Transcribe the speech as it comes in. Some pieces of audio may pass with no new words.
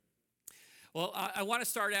Well, I want to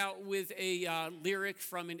start out with a lyric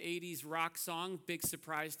from an 80s rock song. Big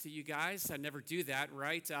surprise to you guys. I never do that,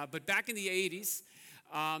 right? But back in the 80s,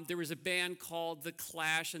 there was a band called The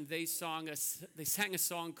Clash, and they sang a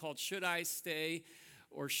song called Should I Stay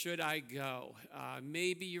or Should I Go?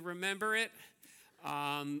 Maybe you remember it.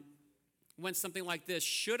 Went something like this: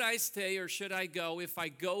 should I stay or should I go? If I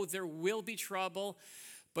go, there will be trouble.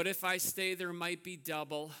 But if I stay, there might be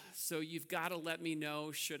double. So you've got to let me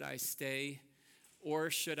know, should I stay or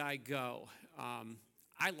should I go?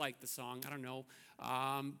 I like the song, I don't know.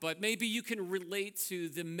 But maybe you can relate to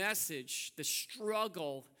the message, the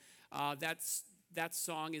struggle that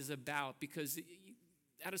song is about. Because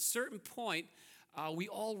at a certain point, we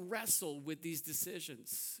all wrestle with these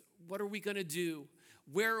decisions. What are we going to do?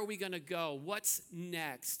 Where are we going to go? What's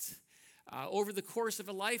next? Over the course of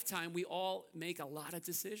a lifetime, we all make a lot of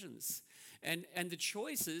decisions. And the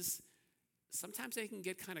choices, sometimes they can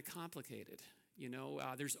get kind of complicated.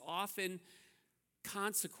 There's often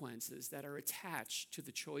consequences that are attached to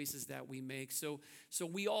the choices that we make. So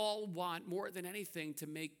we all want, more than anything, to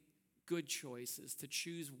make good choices, to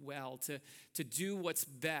choose well, to do what's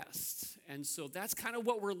best. And so that's kind of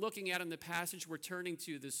what we're looking at in the passage we're turning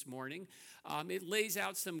to this morning. It lays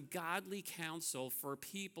out some godly counsel for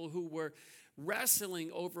people who were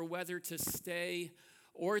wrestling over whether to stay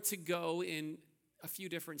or to go in a few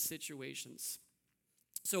different situations.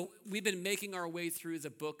 So we've been making our way through the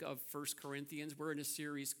book of 1 Corinthians. We're in a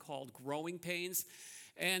series called Growing Pains.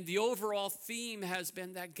 And the overall theme has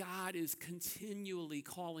been that God is continually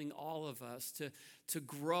calling all of us to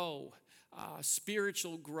grow,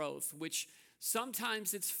 spiritual growth, which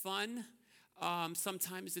sometimes it's fun,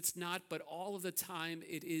 sometimes it's not, but all of the time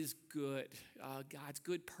it is good. God's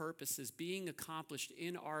good purposes being accomplished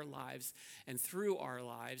in our lives and through our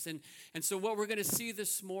lives. And so what we're going to see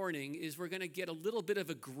this morning is we're going to get a little bit of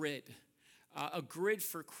a grid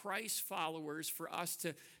for Christ followers, for us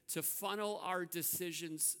to funnel our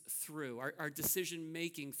decisions through, our decision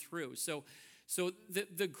making through. So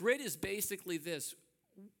the grid is basically this: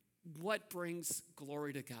 what brings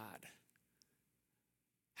glory to God?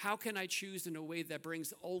 How can I choose in a way that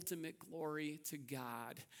brings ultimate glory to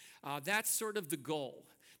God? That's sort of the goal.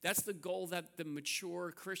 That's the goal that the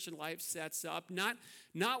mature Christian life sets up. Not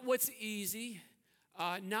what's easy,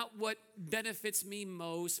 not what benefits me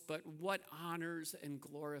most, but what honors and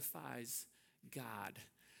glorifies God.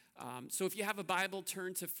 So if you have a Bible,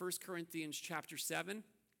 turn to 1 Corinthians chapter 7.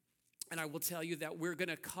 And I will tell you that we're going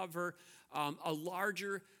to cover a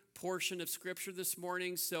larger portion of Scripture this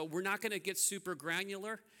morning. So we're not going to get super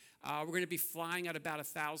granular. We're going to be flying at about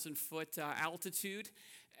 1,000-foot altitude.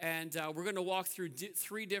 And we're going to walk through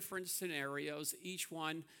three different scenarios, each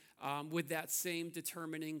one with that same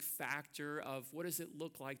determining factor of what does it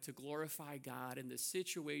look like to glorify God in the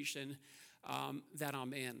situation that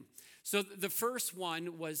I'm in. So the first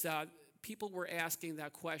one was people were asking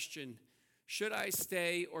that question: should I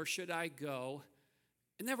stay or should I go?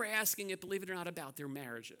 And they were asking it, believe it or not, about their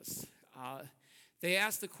marriages. They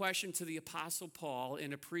asked the question to the Apostle Paul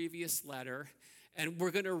in a previous letter, and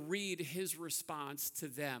we're going to read his response to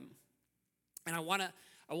them. And I want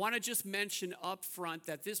to just mention up front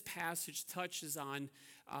that this passage touches on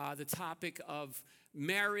the topic of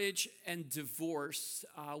marriage and divorce,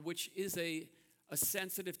 which is a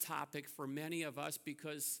sensitive topic for many of us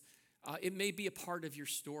because it may be a part of your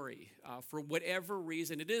story. For whatever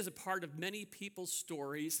reason, it is a part of many people's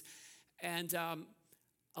stories. And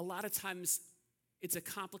a lot of times, it's a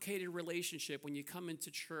complicated relationship when you come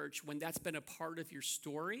into church, when that's been a part of your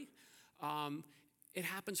story. It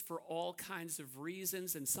happens for all kinds of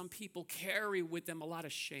reasons, and some people carry with them a lot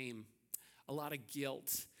of shame, a lot of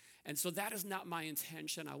guilt. And so that is not my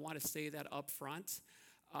intention. I want to say that up front.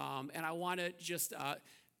 And I want to just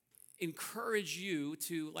encourage you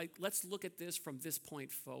to, let's look at this from this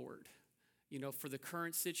point forward. For the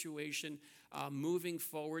current situation, moving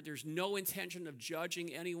forward, there's no intention of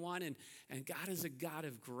judging anyone, and God is a God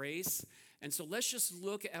of grace. And so let's just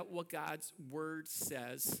look at what God's word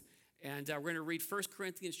says. And we're going to read 1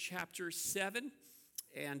 Corinthians chapter 7,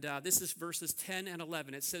 and this is verses 10 and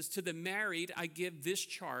 11. It says, "To the married I give this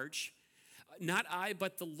charge, not I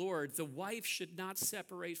but the Lord. The wife should not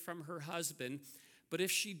separate from her husband, but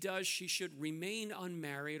if she does, she should remain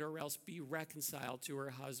unmarried or else be reconciled to her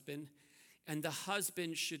husband. And the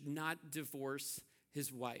husband should not divorce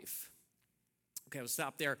his wife." Okay, we'll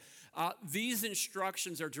stop there. These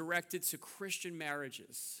instructions are directed to Christian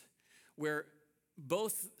marriages where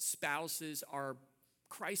both spouses are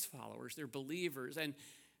Christ followers, they're believers. And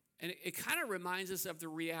it kind of reminds us of the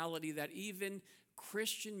reality that even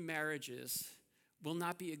Christian marriages will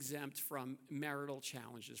not be exempt from marital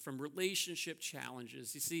challenges, from relationship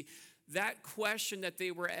challenges. You see, that question that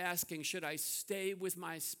they were asking, should I stay with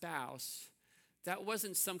my spouse, that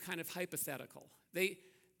wasn't some kind of hypothetical.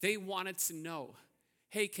 They wanted to know,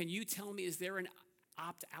 hey, can you tell me, is there an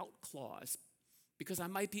opt-out clause? Because I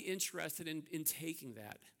might be interested in taking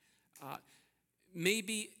that.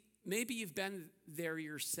 Maybe you've been there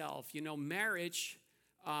yourself. You know, marriage,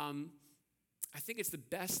 I think it's the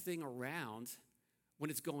best thing around when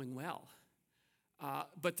it's going well.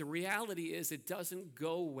 But the reality is it doesn't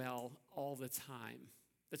go well all the time.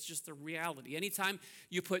 That's just the reality. Anytime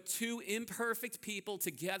you put two imperfect people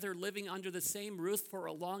together living under the same roof for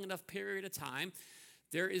a long enough period of time,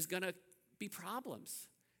 there is going to be problems.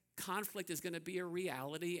 Conflict is going to be a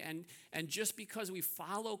reality, and just because we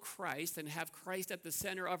follow Christ and have Christ at the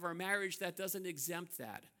center of our marriage, that doesn't exempt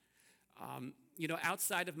that.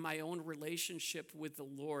 Outside of my own relationship with the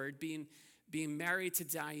Lord, being married to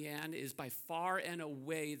Diane is by far and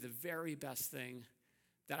away the very best thing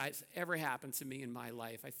that has ever happened to me in my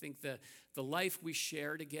life. I think the life we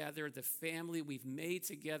share together, the family we've made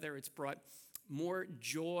together, it's brought more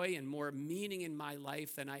joy and more meaning in my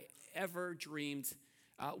life than I ever dreamed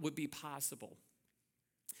would be possible.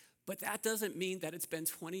 But that doesn't mean that it's been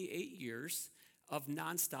 28 years of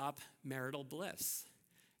nonstop marital bliss.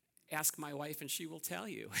 Ask my wife and she will tell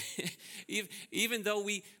you. Even though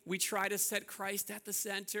we try to set Christ at the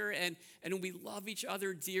center and we love each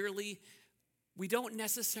other dearly, we don't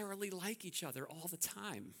necessarily like each other all the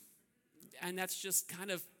time. And that's just kind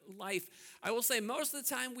of life. I will say most of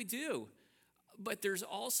the time we do, but there's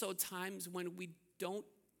also times when we don't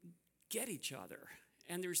get each other.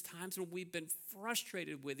 And there's times when we've been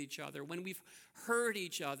frustrated with each other, when we've hurt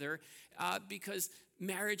each other, because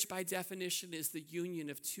marriage by definition is the union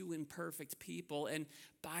of two imperfect people, and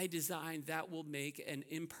by design that will make an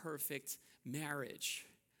imperfect marriage.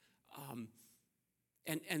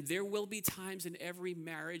 And there will be times in every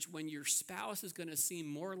marriage when your spouse is going to seem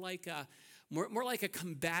more like a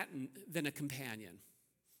combatant than a companion.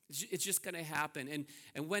 It's just going to happen.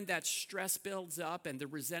 And when that stress builds up and the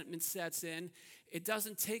resentment sets in, it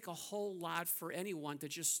doesn't take a whole lot for anyone to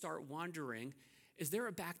just start wondering, is there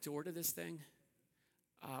a back door to this thing?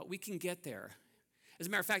 We can get there. As a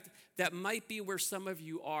matter of fact, that might be where some of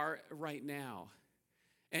you are right now.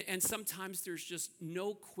 And sometimes there's just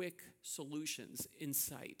no quick solutions in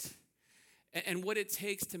sight. And what it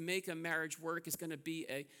takes to make a marriage work is going to be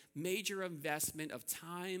a major investment of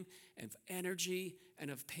time and of energy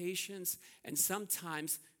and of patience. And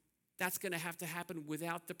sometimes that's going to have to happen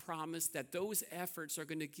without the promise that those efforts are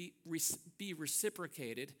going to be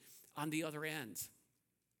reciprocated on the other end.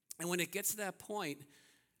 And when it gets to that point,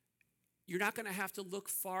 you're not going to have to look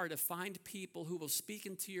far to find people who will speak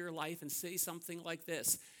into your life and say something like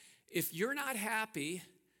this. If you're not happy,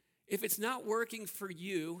 if it's not working for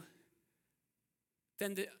you,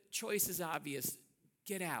 then the choice is obvious.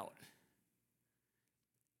 Get out.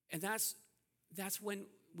 And that's when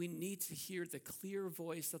we need to hear the clear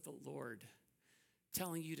voice of the Lord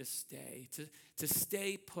telling you to stay, to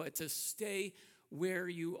stay put, to stay where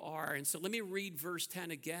you are. And so let me read verse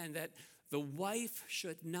 10 again, that the wife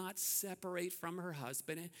should not separate from her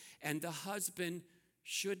husband, and the husband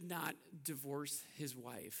should not divorce his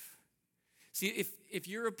wife. See, if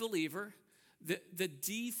you're a believer, the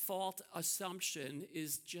default assumption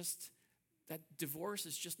is just that divorce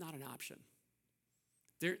is just not an option.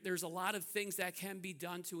 There's a lot of things that can be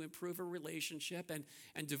done to improve a relationship,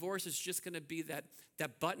 and divorce is just going to be that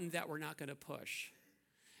button that we're not going to push.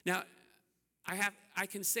 Now, I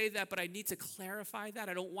can say that, but I need to clarify that.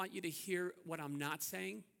 I don't want you to hear what I'm not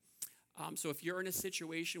saying. So if you're in a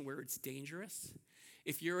situation where it's dangerous,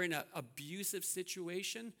 if you're in an abusive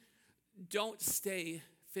situation, don't stay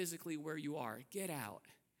physically where you are. Get out.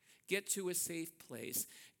 Get to a safe place.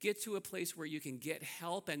 Get to a place where you can get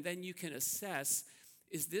help, and then you can assess,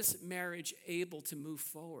 is this marriage able to move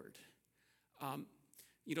forward?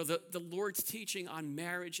 The Lord's teaching on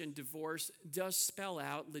marriage and divorce does spell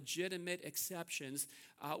out legitimate exceptions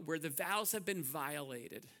where the vows have been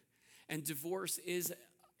violated and divorce is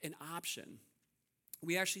an option.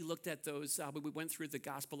 We actually looked at those when we went through the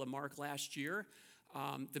Gospel of Mark last year.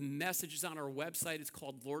 The message is on our website. It's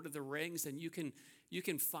called Lord of the Rings, and you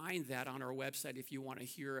can find that on our website if you want to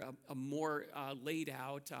hear a more laid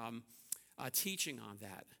out teaching on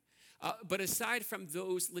that. But aside from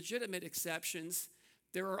those legitimate exceptions,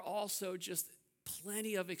 there are also just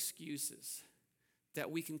plenty of excuses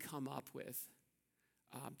that we can come up with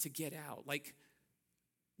to get out. Like,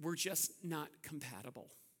 we're just not compatible,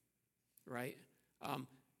 right?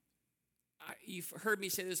 You've heard me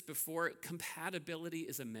say this before. Compatibility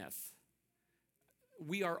is a myth.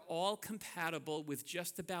 We are all compatible with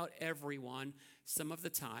just about everyone some of the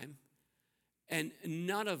time, and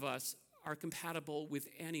none of us are compatible with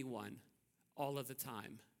anyone all of the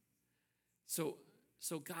time. So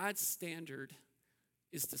God's standard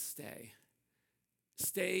is to stay.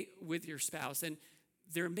 Stay with your spouse. And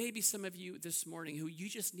there may be some of you this morning who you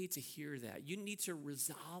just need to hear that. You need to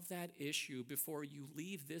resolve that issue before you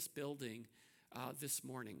leave this building this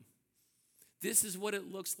morning. This is what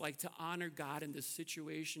it looks like to honor God in the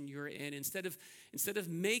situation you're in. Instead of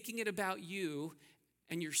making it about you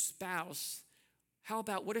and your spouse,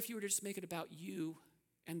 what if you were to just make it about you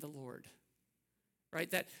and the Lord? Right?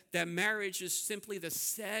 That marriage is simply the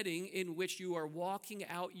setting in which you are walking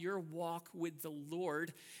out your walk with the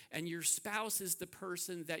Lord, and your spouse is the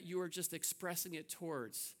person that you are just expressing it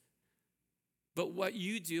towards. But what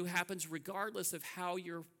you do happens regardless of how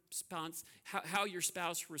your spouse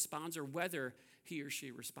responds or whether he or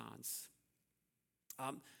she responds.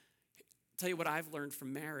 Tell you what I've learned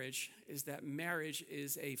from marriage is that marriage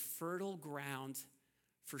is a fertile ground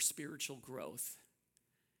for spiritual growth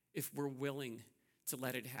if we're willing to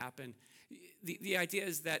let it happen. The idea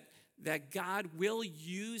is that God will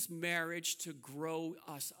use marriage to grow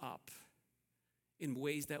us up in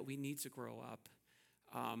ways that we need to grow up.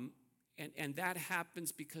 And that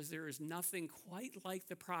happens because there is nothing quite like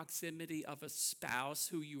the proximity of a spouse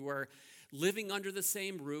who you are living under the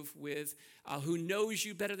same roof with, who knows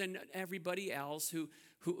you better than everybody else,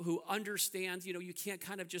 who understands, you can't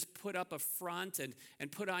kind of just put up a front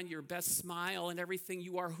and put on your best smile and everything.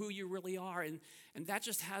 You are who you really are. And that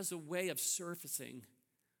just has a way of surfacing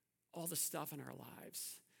all the stuff in our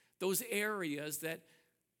lives, those areas that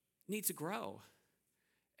need to grow.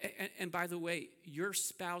 And by the way, your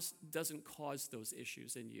spouse doesn't cause those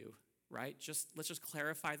issues in you, right? Let's just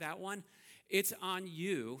clarify that one. It's on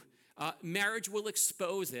you. Marriage will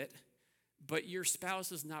expose it, but your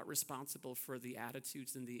spouse is not responsible for the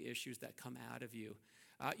attitudes and the issues that come out of you.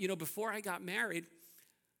 Before I got married,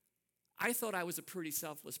 I thought I was a pretty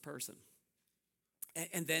selfless person.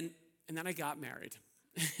 And then I got married.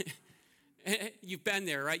 You've been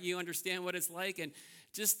there, right? You understand what it's like. And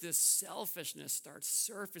just this selfishness starts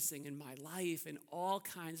surfacing in my life in all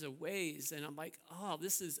kinds of ways. And I'm like, oh,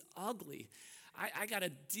 this is ugly. I got to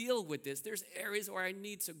deal with this. There's areas where I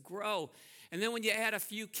need to grow. And then when you add a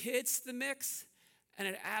few kids to the mix, and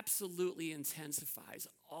it absolutely intensifies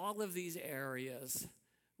all of these areas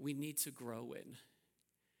we need to grow in.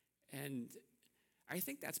 And I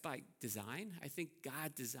think that's by design. I think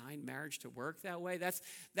God designed marriage to work that way.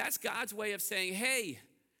 That's God's way of saying, hey,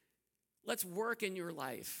 let's work in your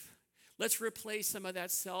life. Let's replace some of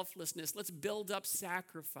that selflessness. Let's build up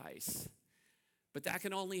sacrifice. But that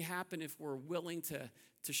can only happen if we're willing to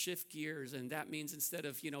shift gears. And that means instead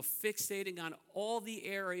of, fixating on all the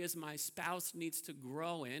areas my spouse needs to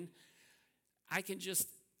grow in, I can just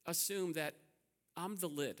assume that I'm the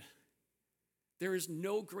lid. There is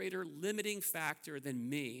no greater limiting factor than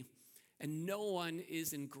me, and no one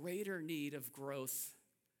is in greater need of growth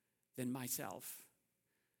than myself.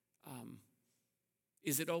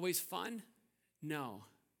 Is it always fun? No.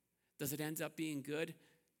 Does it end up being good?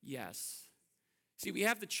 Yes. See, we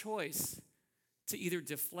have the choice to either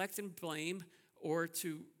deflect and blame or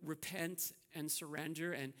to repent and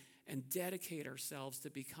surrender and dedicate ourselves to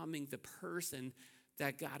becoming the person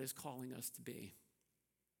that God is calling us to be.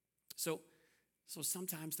 So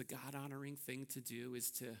sometimes the God-honoring thing to do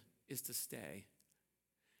is to stay.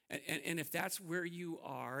 And if that's where you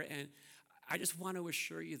are, and I just want to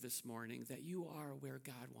assure you this morning that you are where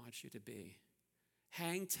God wants you to be.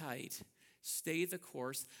 Hang tight, stay the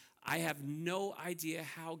course. I have no idea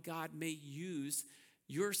how God may use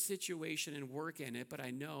your situation and work in it, but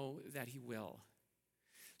I know that he will.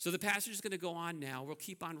 So the passage is going to go on now. We'll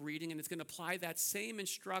keep on reading, and it's going to apply that same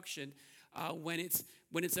instruction when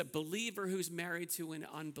it's a believer who's married to an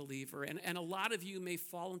unbeliever. And a lot of you may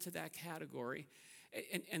fall into that category.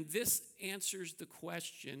 And this answers the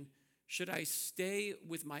question, should I stay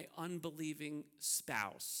with my unbelieving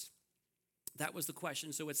spouse? That was the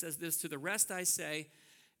question. So it says this, to the rest I say,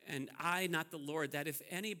 and I, not the Lord, that if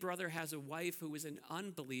any brother has a wife who is an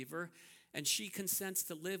unbeliever and she consents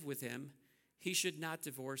to live with him, he should not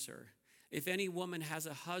divorce her. If any woman has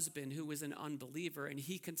a husband who is an unbeliever and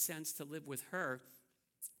he consents to live with her,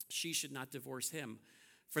 she should not divorce him.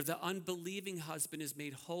 For the unbelieving husband is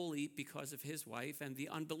made holy because of his wife, and the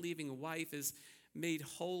unbelieving wife is made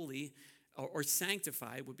holy or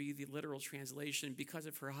sanctified would be the literal translation because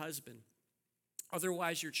of her husband.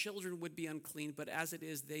 Otherwise, your children would be unclean, but as it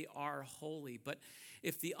is, they are holy. But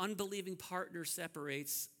if the unbelieving partner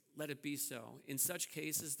separates, let it be so. In such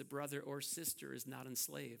cases, the brother or sister is not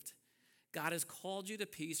enslaved. God has called you to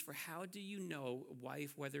peace, for how do you know,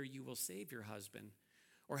 wife, whether you will save your husband?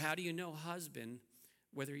 Or how do you know, husband,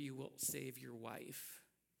 whether you will save your wife?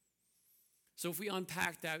 So if we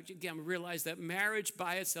unpack that, again, we realize that marriage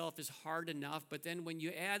by itself is hard enough, but then when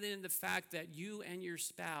you add in the fact that you and your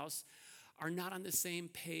spouse are not on the same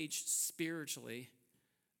page spiritually,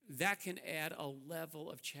 that can add a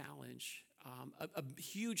level of challenge, a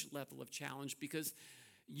huge level of challenge, because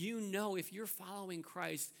you know if you're following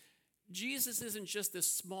Christ, Jesus isn't just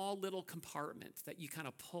this small little compartment that you kind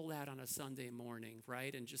of pull out on a Sunday morning,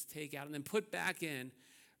 right, and just take out and then put back in,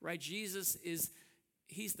 right? Jesus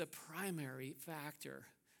he's the primary factor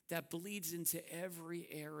that bleeds into every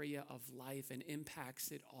area of life and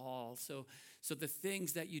impacts it all. So the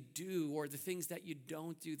things that you do or the things that you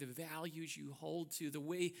don't do, the values you hold to, the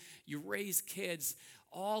way you raise kids,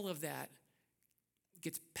 all of that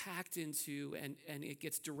gets packed into and it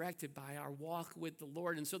gets directed by our walk with the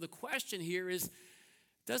Lord. And so the question here is,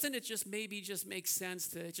 doesn't it just maybe just make sense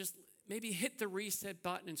to just maybe hit the reset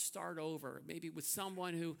button and start over, maybe with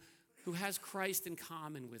someone who has Christ in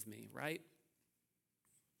common with me, right?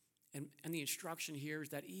 And the instruction here is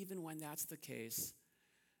that even when that's the case,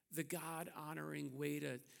 the God-honoring way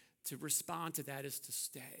to respond to that is to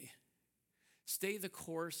stay. Stay the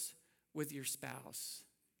course with your spouse.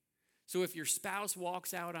 So if your spouse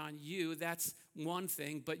walks out on you, that's one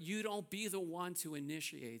thing, but you don't be the one to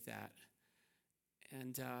initiate that.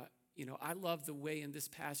 And, I love the way in this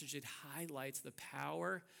passage it highlights the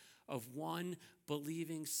power of one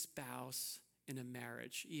believing spouse in a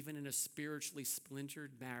marriage, even in a spiritually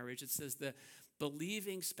splintered marriage. It says the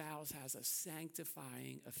believing spouse has a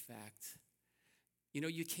sanctifying effect.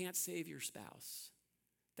 You can't save your spouse.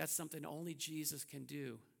 That's something only Jesus can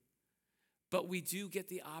do. But we do get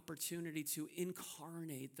the opportunity to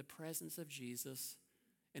incarnate the presence of Jesus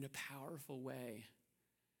in a powerful way.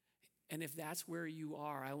 And if that's where you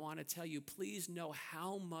are, I want to tell you, please know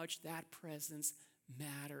how much that presence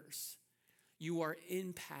matters. You are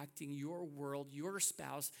impacting your world, your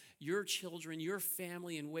spouse, your children, your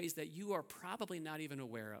family in ways that you are probably not even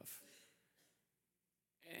aware of.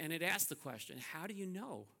 And it asks the question, how do you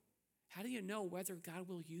know? How do you know whether God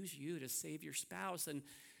will use you to save your spouse? And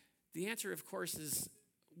the answer, of course, is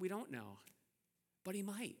we don't know, but he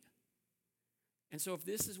might. And so if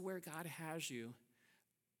this is where God has you,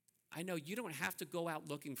 I know you don't have to go out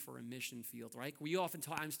looking for a mission field, right? We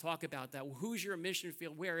oftentimes talk about that. Well, who's your mission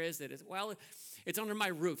field? Where is it? Well, it's under my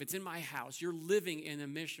roof. It's in my house. You're living in a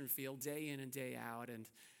mission field day in and day out. And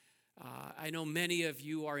I know many of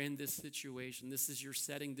you are in this situation. This is your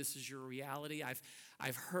setting. This is your reality.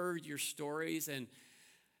 I've heard your stories, and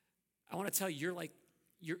I want to tell you,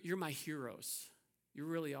 you're my heroes. You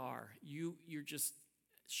really are. You're just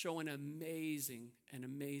showing amazing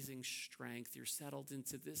strength. You're settled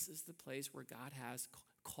into this is the place where God has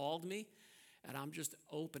called me, and I'm just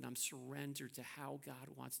open. I'm surrendered to how God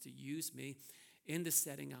wants to use me in the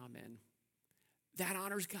setting I'm in. That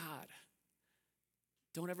honors God.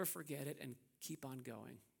 Don't ever forget it and keep on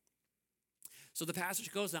going. So the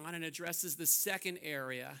passage goes on and addresses the second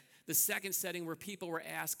area, the second setting where people were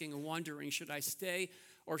asking and wondering, should I stay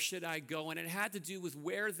or should I go? And it had to do with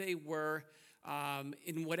where they were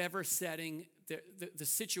in whatever setting, the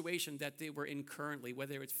situation that they were in currently,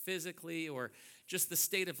 whether it's physically or just the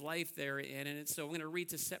state of life they're in. And so I'm going to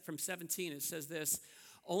read from 17. It says this,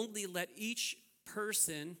 only let each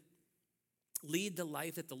person lead the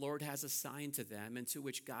life that the Lord has assigned to them and to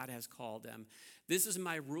which God has called them. This is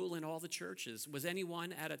my rule in all the churches. Was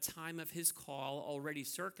anyone at a time of his call already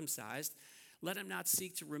circumcised? Let him not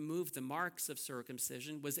seek to remove the marks of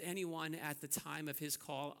circumcision. Was anyone at the time of his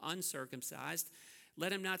call uncircumcised?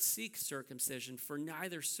 Let him not seek circumcision, for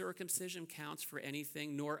neither circumcision counts for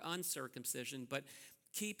anything nor uncircumcision, but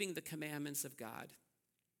keeping the commandments of God.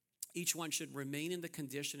 Each one should remain in the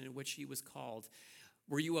condition in which he was called.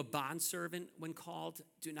 Were you a bondservant when called?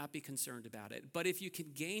 Do not be concerned about it. But if you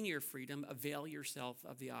can gain your freedom, avail yourself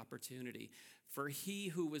of the opportunity. For he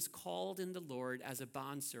who was called in the Lord as a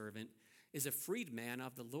bondservant is a freedman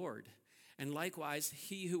of the Lord. And likewise,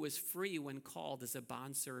 he who was free when called is a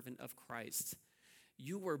bondservant of Christ.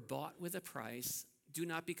 You were bought with a price. Do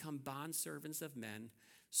not become bondservants of men.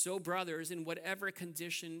 So, brothers, in whatever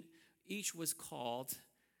condition each was called,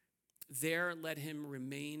 there let him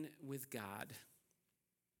remain with God.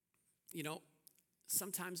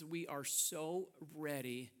 Sometimes we are so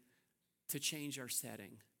ready to change our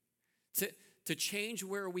setting, to change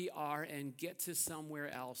where we are and get to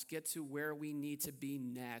somewhere else, get to where we need to be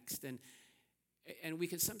next. And we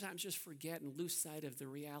can sometimes just forget and lose sight of the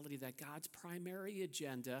reality that God's primary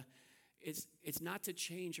agenda is it's not to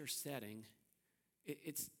change our setting,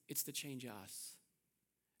 It's to change us.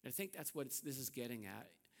 And I think that's what this is getting at.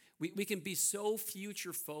 We can be so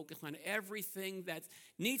future focused on everything that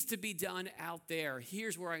needs to be done out there.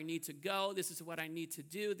 Here's where I need to go. This is what I need to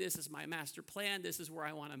do. This is my master plan. This is where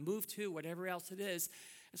I want to move to, whatever else it is.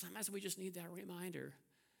 And sometimes we just need that reminder.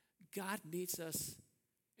 God meets us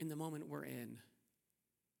in the moment we're in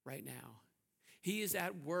right now. He is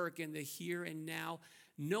at work in the here and now,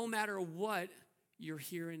 no matter what your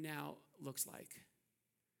here and now looks like.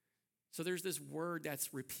 So there's this word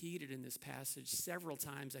that's repeated in this passage several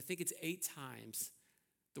times. I think it's 8 times.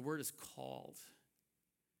 The word is called.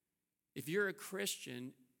 If you're a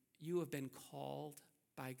Christian, you have been called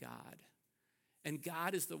by God. And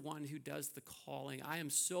God is the one who does the calling. I am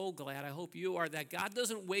so glad, I hope you are, that God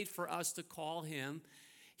doesn't wait for us to call him.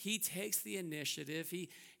 He takes the initiative.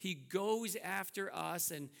 He goes after us,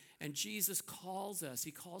 and Jesus calls us. He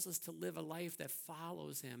calls us to live a life that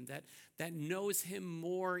follows him, that knows him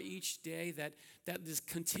more each day, that is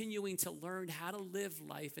continuing to learn how to live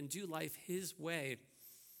life and do life his way.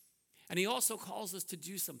 And he also calls us to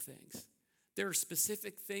do some things. There are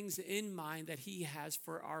specific things in mind that he has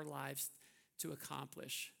for our lives to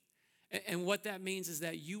accomplish. And what that means is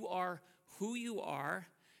that you are who you are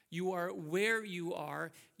where you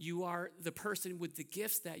are the person with the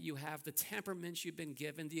gifts that you have, the temperaments you've been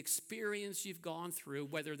given, the experience you've gone through,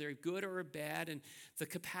 whether they're good or bad, and the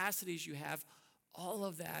capacities you have. All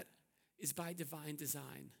of that is by divine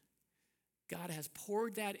design. God has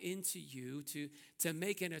poured that into you to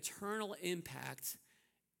make an eternal impact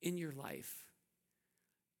in your life.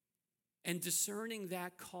 And discerning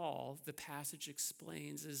that call, the passage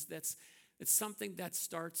explains, it's something that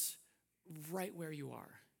starts right where you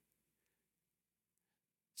are.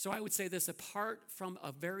 So I would say this: apart from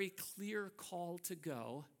a very clear call to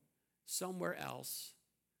go somewhere else,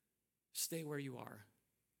 stay where you are.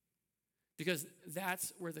 Because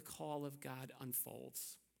that's where the call of God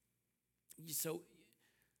unfolds. So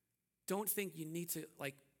don't think you need to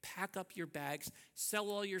pack up your bags, sell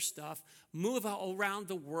all your stuff, move out around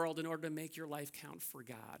the world in order to make your life count for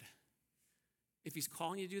God. If he's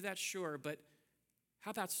calling you to do that, sure, but how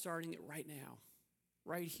about starting it right now,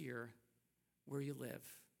 right here, where you live?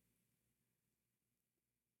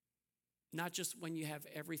 Not just when you have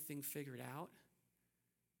everything figured out,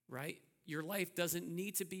 right? Your life doesn't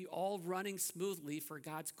need to be all running smoothly for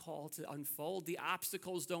God's call to unfold. The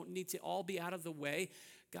obstacles don't need to all be out of the way.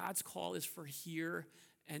 God's call is for here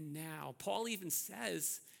and now. Paul even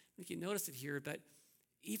says, I think you notice it here, but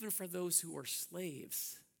even for those who are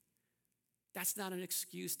slaves, that's not an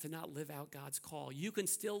excuse to not live out God's call. You can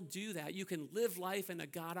still do that. You can live life in a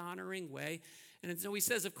God-honoring way. And so he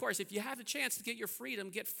says, of course, if you have a chance to get your freedom,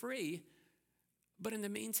 get free. But in the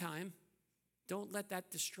meantime, don't let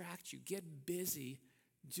that distract you. Get busy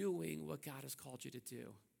doing what God has called you to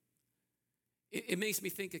do. It makes me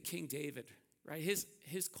think of King David, right?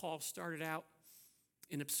 His call started out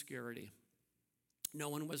in obscurity. No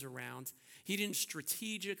one was around. He didn't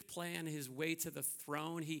strategic plan his way to the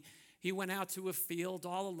throne. He went out to a field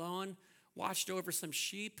all alone, watched over some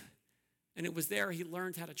sheep, and it was there he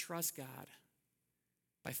learned how to trust God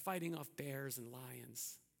by fighting off bears and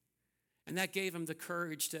lions. And that gave him the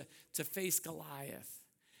courage to face Goliath.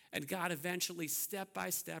 And God eventually, step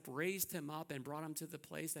by step, raised him up and brought him to the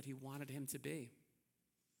place that he wanted him to be.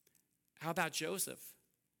 How about Joseph?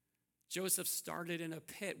 Joseph started in a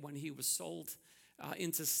pit when he was sold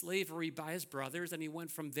into slavery by his brothers, and he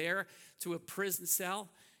went from there to a prison cell.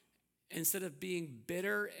 Instead of being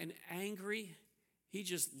bitter and angry, he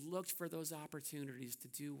just looked for those opportunities to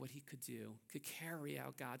do what he could do, could carry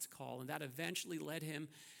out God's call. And that eventually led him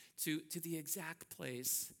to the exact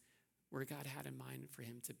place where God had in mind for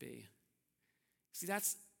him to be. See,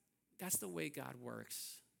 that's the way God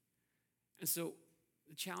works. And so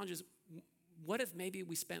the challenge is, what if maybe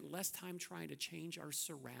we spent less time trying to change our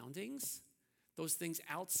surroundings, those things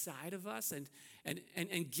outside of us,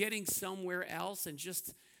 and getting somewhere else, and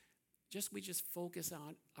we just focus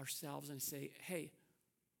on ourselves and say, hey,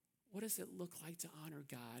 what does it look like to honor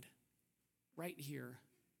God right here,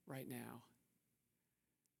 right now?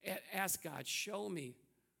 Ask God, show me,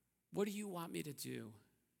 what do you want me to do?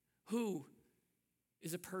 Who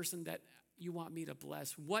is a person that you want me to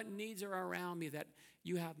bless? What needs are around me that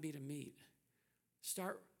you have me to meet?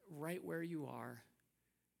 Start right where you are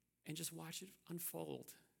and just watch it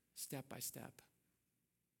unfold step by step.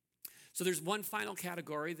 So there's one final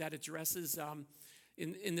category that addresses,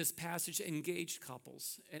 in this passage, engaged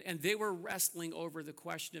couples. And they were wrestling over the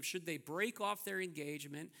question of should they break off their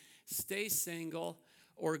engagement, stay single,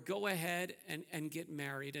 or go ahead and get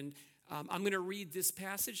married. And I'm going to read this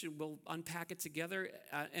passage and we'll unpack it together.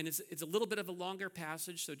 And it's a little bit of a longer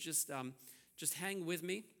passage, so just hang with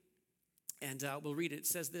me and we'll read it. It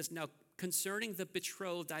says this: "Now concerning the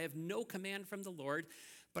betrothed, I have no command from the Lord,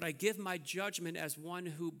 but I give my judgment as one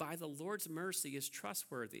who by the Lord's mercy is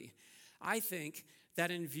trustworthy. I think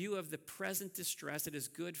that in view of the present distress, it is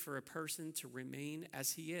good for a person to remain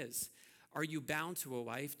as he is. Are you bound to a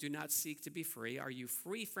wife? Do not seek to be free. Are you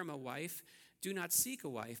free from a wife? Do not seek a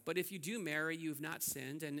wife. But if you do marry, you have not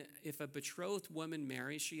sinned. And if a betrothed woman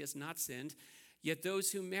marries, she has not sinned. Yet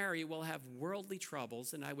those who marry will have worldly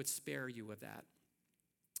troubles, and I would spare you of that.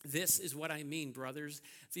 This is what I mean, brothers.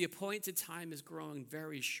 The appointed time is growing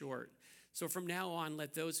very short. So from now on,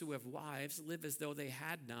 let those who have wives live as though they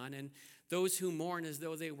had none, and those who mourn as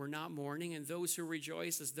though they were not mourning, and those who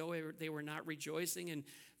rejoice as though they were not rejoicing, and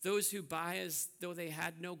those who buy as though they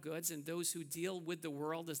had no goods, and those who deal with the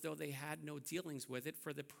world as though they had no dealings with it.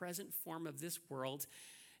 For the present form of this world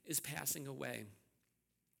is passing away.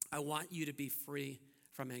 I want you to be free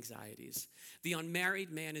from anxieties. The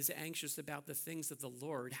unmarried man is anxious about the things of the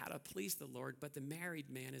Lord, how to please the Lord, but the married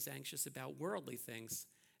man is anxious about worldly things,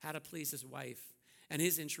 how to please his wife, and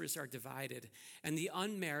his interests are divided. And the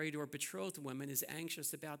unmarried or betrothed woman is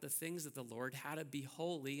anxious about the things of the Lord, how to be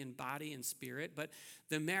holy in body and spirit, but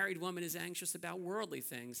the married woman is anxious about worldly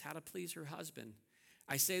things, how to please her husband.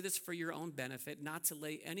 I say this for your own benefit, not to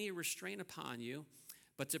lay any restraint upon you,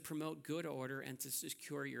 but to promote good order and to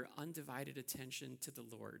secure your undivided attention to the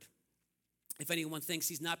Lord. If anyone thinks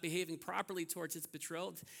he's not behaving properly towards his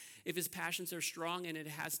betrothed, if his passions are strong, and it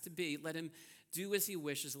has to be, let him do as he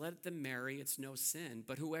wishes, let them marry, it's no sin.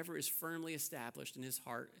 But whoever is firmly established in his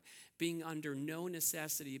heart, being under no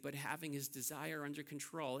necessity, but having his desire under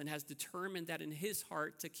control, and has determined that in his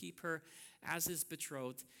heart to keep her as his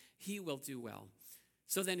betrothed, he will do well.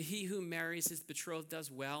 So then he who marries his betrothed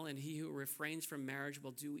does well, and he who refrains from marriage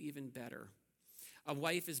will do even better. A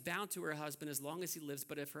wife is bound to her husband as long as he lives,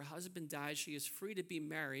 but if her husband dies, she is free to be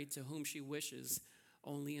married to whom she wishes,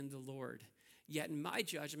 only in the Lord. Yet in my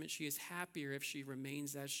judgment, she is happier if she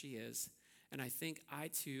remains as she is. And I think I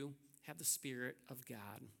too have the Spirit of God."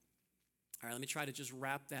 All right, let me try to just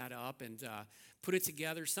wrap that up and put it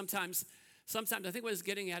together. Sometimes I think what it's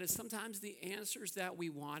getting at is sometimes the answers that we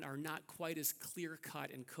want are not quite as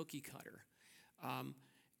clear-cut and cookie-cutter.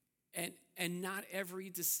 And not every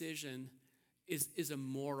decision is a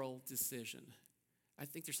moral decision. I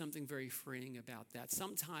think there's something very freeing about that.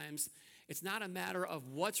 Sometimes it's not a matter of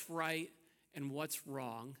what's right and what's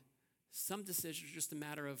wrong. Some decisions are just a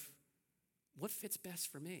matter of what fits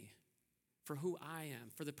best for me, for who I am,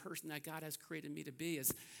 for the person that God has created me to be.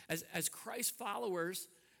 As Christ followers,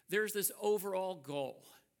 there's this overall goal.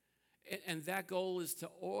 And that goal is to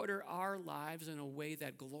order our lives in a way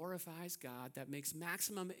that glorifies God, that makes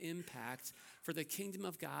maximum impact for the kingdom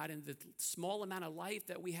of God and the small amount of life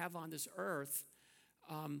that we have on this earth.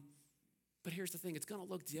 But here's the thing, it's going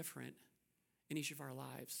to look different in each of our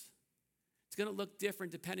lives. It's going to look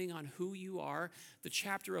different depending on who you are, the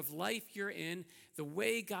chapter of life you're in, the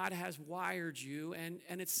way God has wired you, and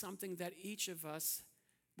it's something that each of us,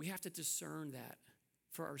 we have to discern that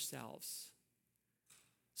for ourselves.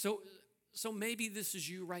 So maybe this is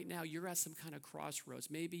you right now. You're at some kind of crossroads.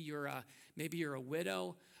 Maybe you're a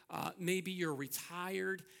widow. Maybe you're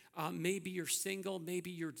retired. Maybe you're single.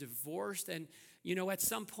 Maybe you're divorced. And at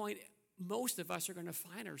some point, most of us are going to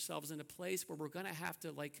find ourselves in a place where we're going to have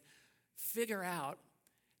to figure out,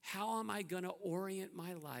 how am I going to orient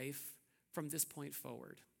my life from this point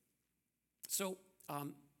forward? So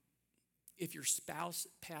if your spouse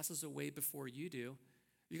passes away before you do,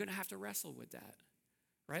 you're going to have to wrestle with that.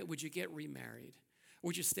 Right? Would you get remarried?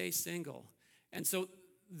 Would you stay single? And so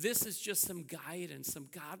this is just some guidance, some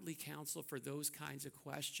godly counsel for those kinds of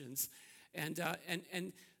questions. And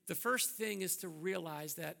the first thing is to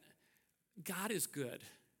realize that God is good.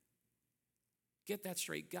 Get that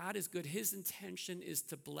straight. God is good. His intention is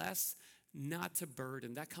to bless, not to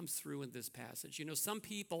burden. That comes through in this passage. Some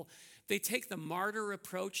people, they take the martyr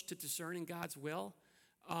approach to discerning God's will.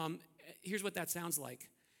 Here's what that sounds like.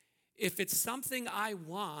 If it's something I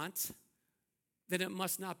want, then it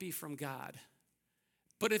must not be from God.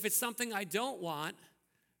 But if it's something I don't want,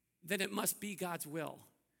 then it must be God's will.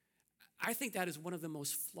 I think that is one of the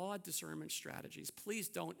most flawed discernment strategies. Please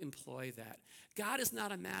don't employ that. God is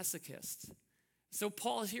not a masochist. So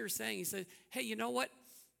Paul is here saying, he said, hey, you know what?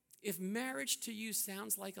 If marriage to you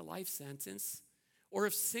sounds like a life sentence, or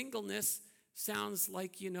if singleness sounds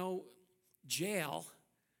like, jail,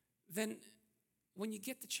 then when you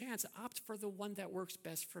get the chance, opt for the one that works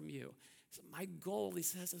best from you. So my goal, he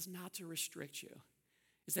says, is not to restrict you.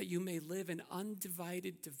 is that you may live in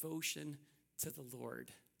undivided devotion to the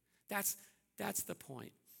Lord. That's the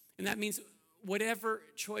point. And that means whatever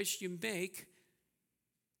choice you make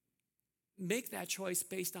that choice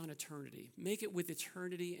based on eternity. Make it with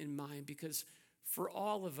eternity in mind, because for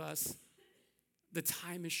all of us, the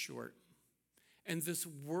time is short. And this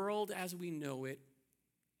world as we know it,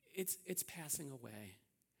 it's passing away.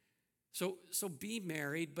 So be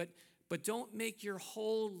married, but don't make your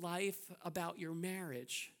whole life about your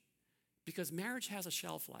marriage, because marriage has a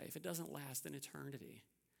shelf life. It doesn't last an eternity.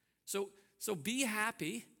 So be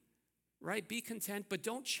happy, right? Be content, but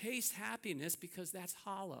don't chase happiness, because that's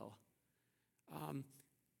hollow.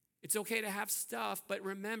 It's okay to have stuff, but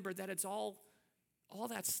remember that it's all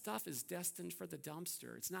that stuff is destined for the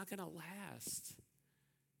dumpster. It's not going to last.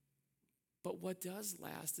 But what does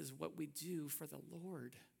last is what we do for the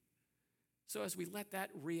Lord. So as we let that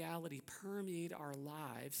reality permeate our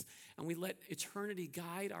lives and we let eternity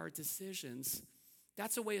guide our decisions,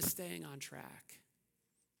 that's a way of staying on track.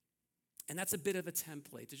 And that's a bit of a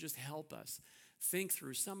template to just help us think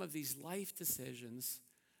through some of these life decisions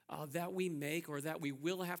that we make, or that we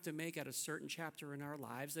will have to make at a certain chapter in our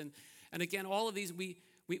lives. And again, all of these, we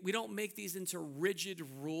don't make these into rigid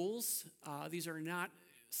rules. These are not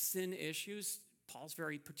sin issues. Paul's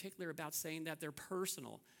very particular about saying that they're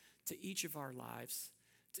personal to each of our lives,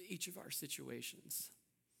 to each of our situations.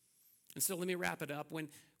 And so let me wrap it up. When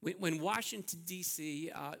Washington,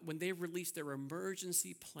 D.C., when they released their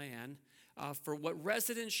emergency plan for what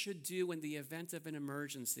residents should do in the event of an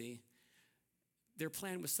emergency, their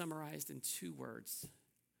plan was summarized in 2 words: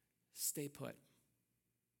 stay put.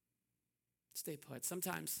 Stay put.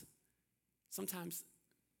 Sometimes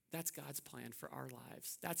that's God's plan for our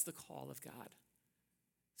lives. That's the call of God.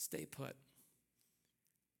 Stay put.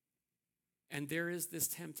 And there is this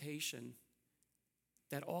temptation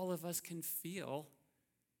that all of us can feel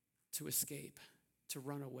to escape, to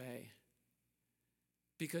run away.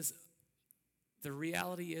 Because the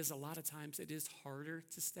reality is, a lot of times it is harder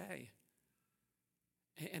to stay.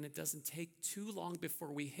 And it doesn't take too long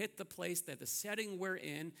before we hit the place that the setting we're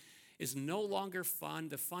in is no longer fun.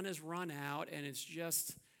 The fun has run out, and it's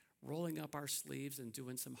just rolling up our sleeves and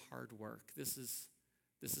doing some hard work. This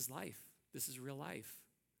is life. This is real life.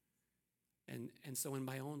 And so in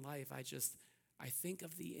my own life, I think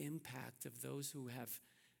of the impact of those who have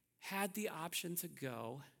had the option to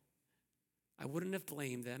go. I wouldn't have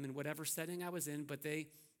blamed them in whatever setting I was in, but they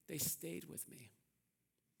stayed with me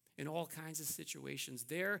in all kinds of situations.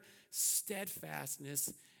 Their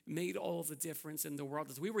steadfastness made all the difference in the world.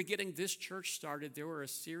 As we were getting this church started, there were a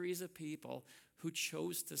series of people who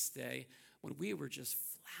chose to stay when we were just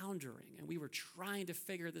floundering and we were trying to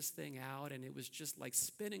figure this thing out, and it was just like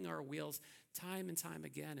spinning our wheels time and time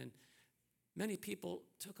again. And many people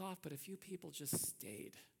took off, but a few people just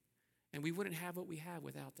stayed. And we wouldn't have what we have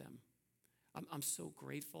without them. I'm so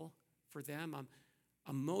grateful for them.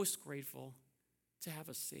 I'm most grateful to have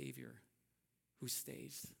a Savior who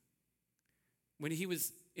stays. When he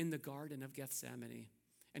was in the Garden of Gethsemane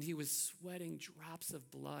and he was sweating drops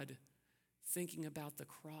of blood, thinking about the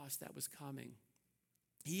cross that was coming,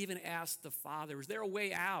 he even asked the Father, is there a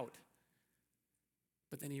way out?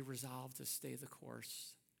 But then he resolved to stay the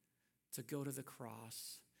course, to go to the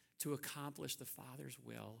cross, to accomplish the Father's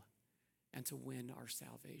will, and to win our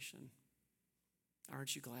salvation.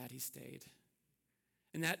 Aren't you glad he stayed?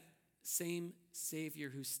 And that same Savior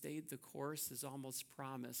who stayed the course is almost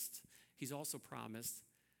promised. He's also promised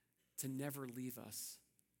to never leave us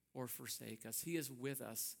or forsake us. He is with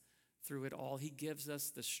us through it all. He gives us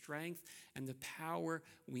the strength and the power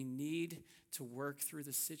we need to work through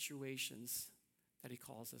the situations that he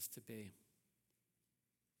calls us to be.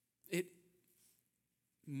 It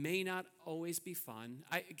may not always be fun.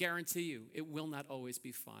 I guarantee you it will not always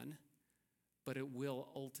be fun, but it will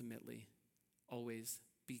ultimately always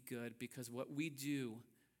be good, because what we do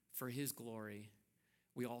for his glory,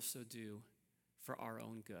 we also do for our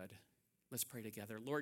own good. Let's pray together. Lord